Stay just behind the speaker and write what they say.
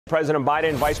President Biden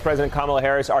and Vice President Kamala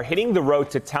Harris are hitting the road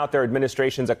to tout their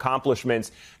administration's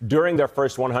accomplishments during their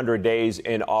first 100 days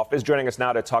in office. Joining us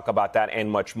now to talk about that and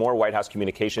much more, White House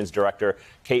Communications Director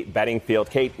Kate Bedingfield.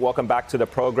 Kate, welcome back to the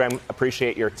program.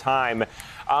 Appreciate your time.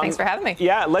 Thanks for having me.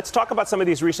 Yeah, let's talk about some of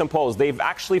these recent polls. They've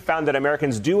actually found that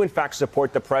Americans do, in fact,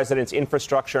 support the president's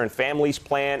infrastructure and families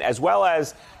plan, as well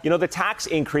as, the tax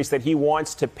increase that he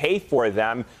wants to pay for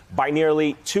them by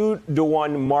nearly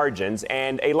 2-to-1 margins.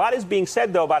 And a lot is being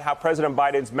said, though, about how President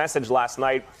Biden's message last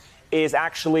night is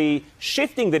actually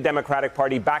shifting the Democratic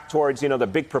Party back towards, the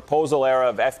big proposal era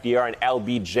of FDR and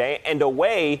LBJ and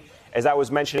away, as I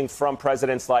was mentioning, from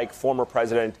presidents like former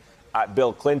President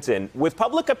Bill Clinton. With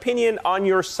public opinion on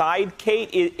your side, Kate,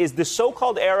 is the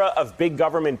so-called era of big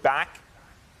government back?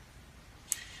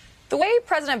 The way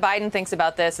President Biden thinks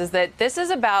about this is that this is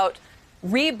about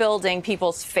rebuilding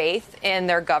people's faith in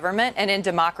their government and in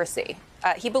democracy.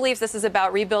 He believes this is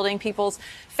about rebuilding people's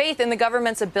faith in the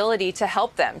government's ability to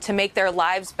help them, to make their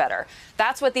lives better.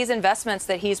 That's what these investments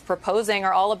that he's proposing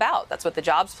are all about. That's what the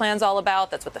jobs plan's all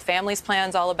about. That's what the families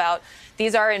plan's all about.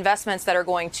 These are investments that are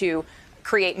going to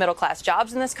create middle-class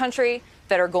jobs in this country,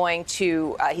 that are going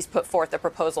to, he's put forth a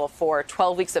proposal for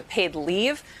 12 weeks of paid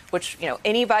leave, which,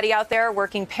 anybody out there,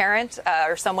 working parent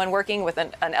or someone working with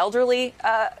an elderly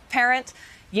parent,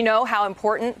 how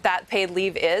important that paid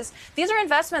leave is. These are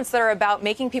investments that are about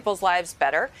making people's lives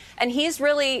better. And he's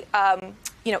really,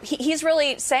 he's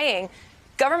really saying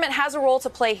government has a role to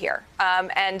play here.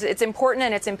 And it's important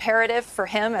and it's imperative for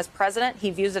him as president. He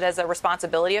views it as a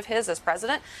responsibility of his as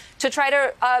president to try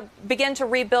to begin to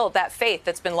rebuild that faith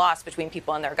that's been lost between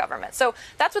people and their government. So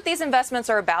that's what these investments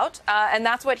are about. And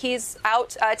that's what he's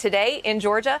out today in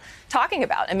Georgia talking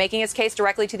about and making his case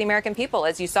directly to the American people,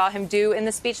 as you saw him do in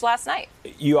the speech last night.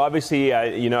 You obviously,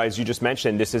 as you just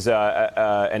mentioned, this is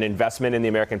an investment in the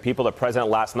American people. The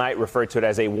president last night referred to it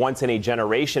as a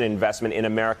once-in-a-generation investment in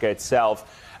America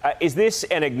itself. Is this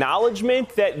an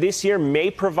acknowledgement that this year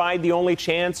may provide the only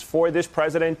chance for this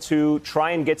president to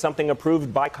try and get something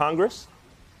approved by Congress?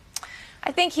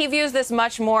 I think he views this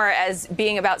much more as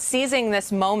being about seizing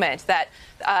this moment that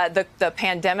the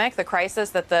pandemic, the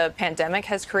crisis that the pandemic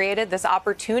has created, this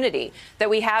opportunity that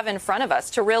we have in front of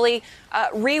us to really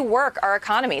rework our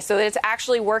economy so that it's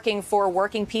actually working for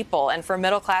working people and for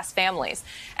middle class families.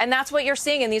 And that's what you're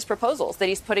seeing in these proposals that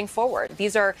he's putting forward.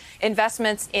 These are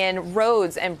investments in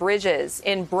roads and bridges,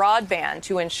 in broadband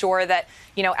to ensure that,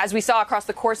 as we saw across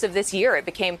the course of this year, it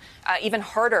became even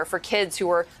harder for kids who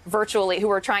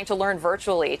were trying to learn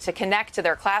virtually to connect to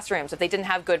their classrooms if they didn't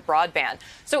have good broadband.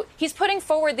 So he's putting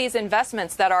forward these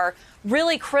investments that are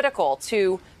really critical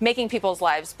to making people's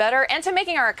lives better and to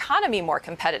making our economy more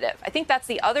competitive. I think that's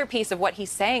the other piece of what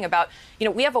he's saying about,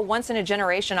 we have a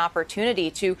once-in-a-generation opportunity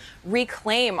to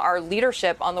reclaim our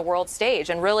leadership on the world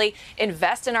stage and really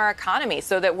invest in our economy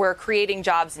so that we're creating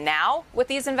jobs now with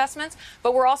these investments,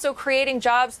 but we're also creating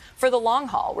jobs for the long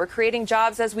haul. We're creating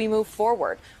jobs as we move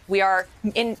forward. We are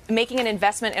making an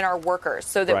investment in our workers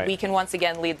so that we can once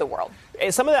again lead the world.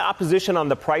 And some of the opposition on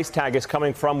the price tag is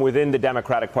coming from within the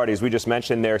Democratic Party. As we just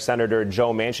mentioned there, Senator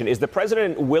Joe Manchin. Is the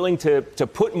president willing to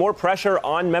put more pressure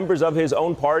on members of his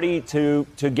own party to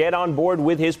get on board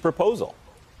with his proposal?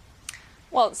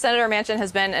 Well, Senator Manchin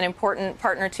has been an important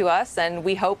partner to us, and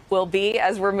we hope will be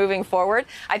as we're moving forward.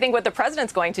 I think what the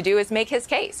president's going to do is make his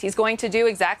case. He's going to do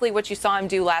exactly what you saw him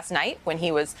do last night when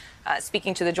he was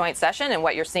speaking to the joint session, and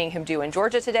what you're seeing him do in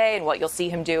Georgia today, and what you'll see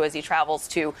him do as he travels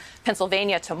to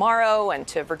Pennsylvania tomorrow and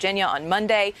to Virginia on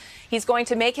Monday. He's going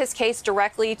to make his case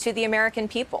directly to the American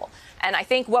people. And I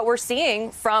think what we're seeing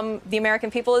from the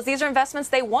American people is these are investments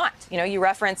they want. You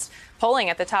referenced polling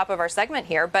at the top of our segment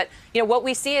here, but what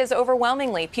we see is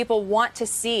overwhelmingly people want to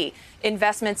see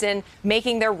investments in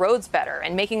making their roads better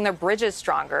and making their bridges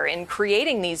stronger and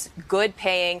creating these good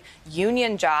paying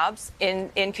union jobs in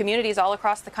communities all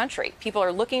across the country. People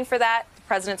are looking for that. The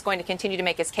president's going to continue to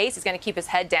make his case. He's going to keep his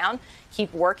head down,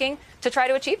 keep working to try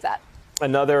to achieve that.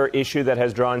 Another issue that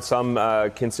has drawn some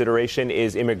consideration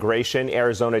is immigration.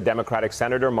 Arizona Democratic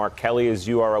Senator Mark Kelly, as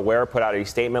you are aware, put out a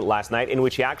statement last night in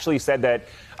which he actually said that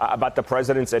about the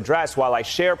president's address, while I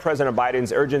share President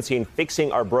Biden's urgency in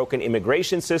fixing our broken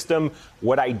immigration system,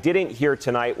 what I didn't hear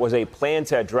tonight was a plan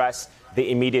to address the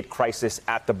immediate crisis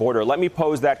at the border. Let me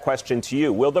pose that question to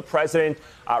you. Will the president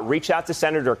reach out to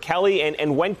Senator Kelly?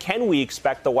 And when can we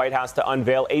expect the White House to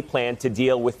unveil a plan to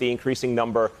deal with the increasing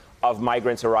number of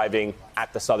migrants arriving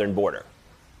at the southern border?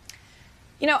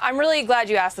 You know, I'm really glad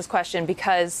you asked this question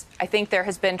because I think there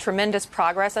has been tremendous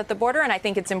progress at the border, and I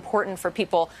think it's important for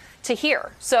people to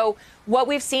hear. So what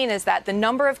we've seen is that the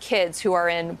number of kids who are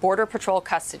in Border Patrol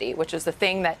custody, which is the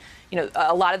thing that, you know,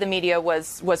 a lot of the media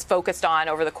was focused on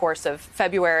over the course of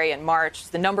February and March,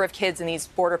 the number of kids in these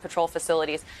Border Patrol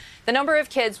facilities, the number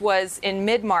of kids was in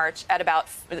mid-March at about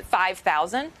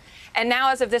 5,000. And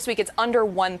now, as of this week, it's under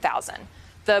 1,000.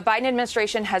 The Biden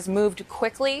administration has moved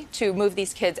quickly to move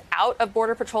these kids out of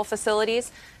Border Patrol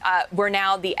facilities. Where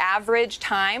now the average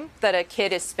time that a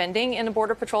kid is spending in a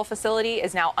Border Patrol facility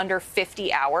is now under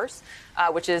 50 hours,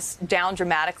 which is down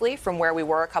dramatically from where we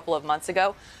were a couple of months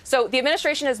ago. So the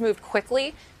administration has moved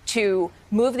quickly to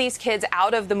move these kids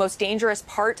out of the most dangerous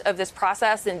part of this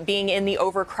process and being in the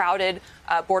overcrowded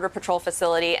Border Patrol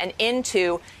facility and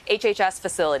into HHS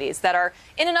facilities that are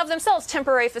in and of themselves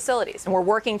temporary facilities. And we're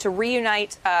working to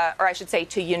reunite, or I should say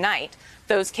to unite,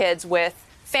 those kids with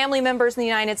family members in the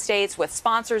United States, with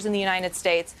sponsors in the United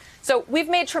States. So we've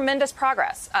made tremendous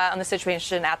progress on the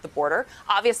situation at the border.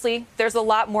 Obviously, there's a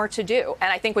lot more to do.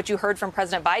 And I think what you heard from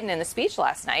President Biden in the speech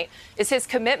last night is his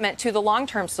commitment to the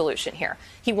long-term solution here.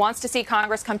 He wants to see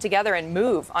Congress come together and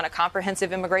move on a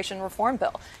comprehensive immigration reform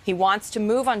bill. He wants to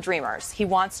move on Dreamers. He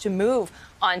wants to move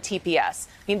on TPS.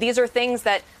 I mean, these are things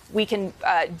that we can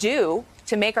do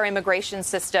to make our immigration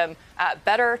system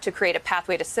better, to create a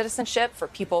pathway to citizenship for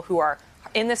people who are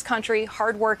in this country,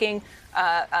 hardworking,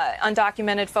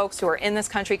 undocumented folks who are in this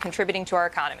country contributing to our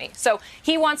economy. So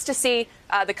he wants to see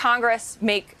the Congress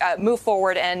move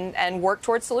forward and work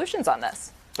towards solutions on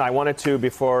this. I wanted to,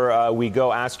 before we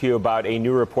go, ask you about a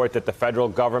new report that the federal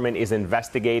government is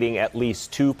investigating at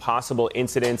least 2 possible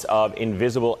incidents of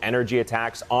invisible energy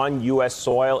attacks on U.S.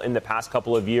 soil in the past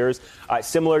couple of years,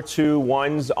 similar to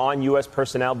ones on U.S.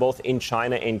 personnel both in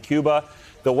China and Cuba.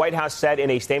 The White House said in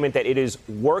a statement that it is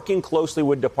working closely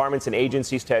with departments and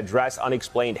agencies to address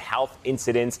unexplained health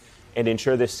incidents and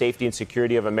ensure the safety and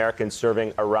security of Americans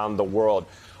serving around the world.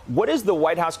 What is the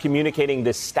White House communicating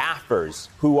to staffers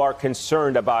who are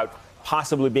concerned about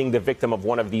possibly being the victim of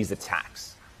one of these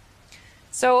attacks?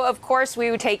 So, of course, we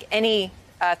would take any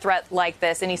threat like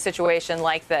this, any situation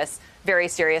like this, very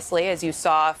seriously. As you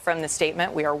saw from the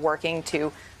statement, we are working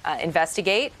to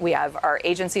investigate. We have our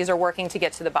agencies are working to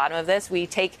get to the bottom of this. We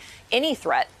take any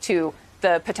threat to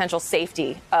the potential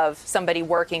safety of somebody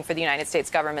working for the United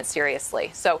States government seriously.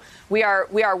 So we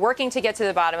are working to get to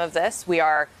the bottom of this. We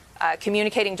are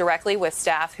communicating directly with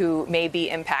staff who may be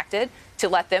impacted to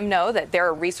let them know that there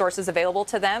are resources available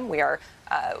to them. We are,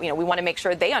 we want to make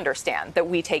sure they understand that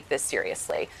we take this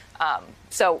seriously.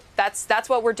 So that's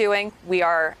what we're doing. We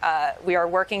are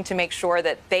working to make sure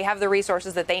that they have the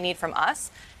resources that they need from us,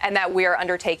 and that we are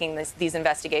undertaking these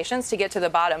investigations to get to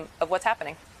the bottom of what's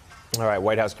happening. All right,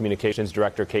 White House Communications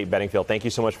Director Kate Bedingfield, thank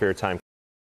you so much for your time.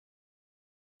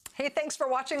 Hey, thanks for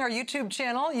watching our YouTube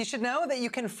channel. You should know that you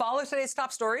can follow today's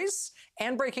top stories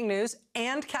and breaking news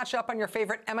and catch up on your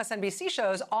favorite MSNBC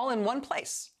shows all in one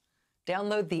place.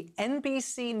 Download the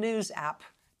NBC News app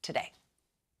today.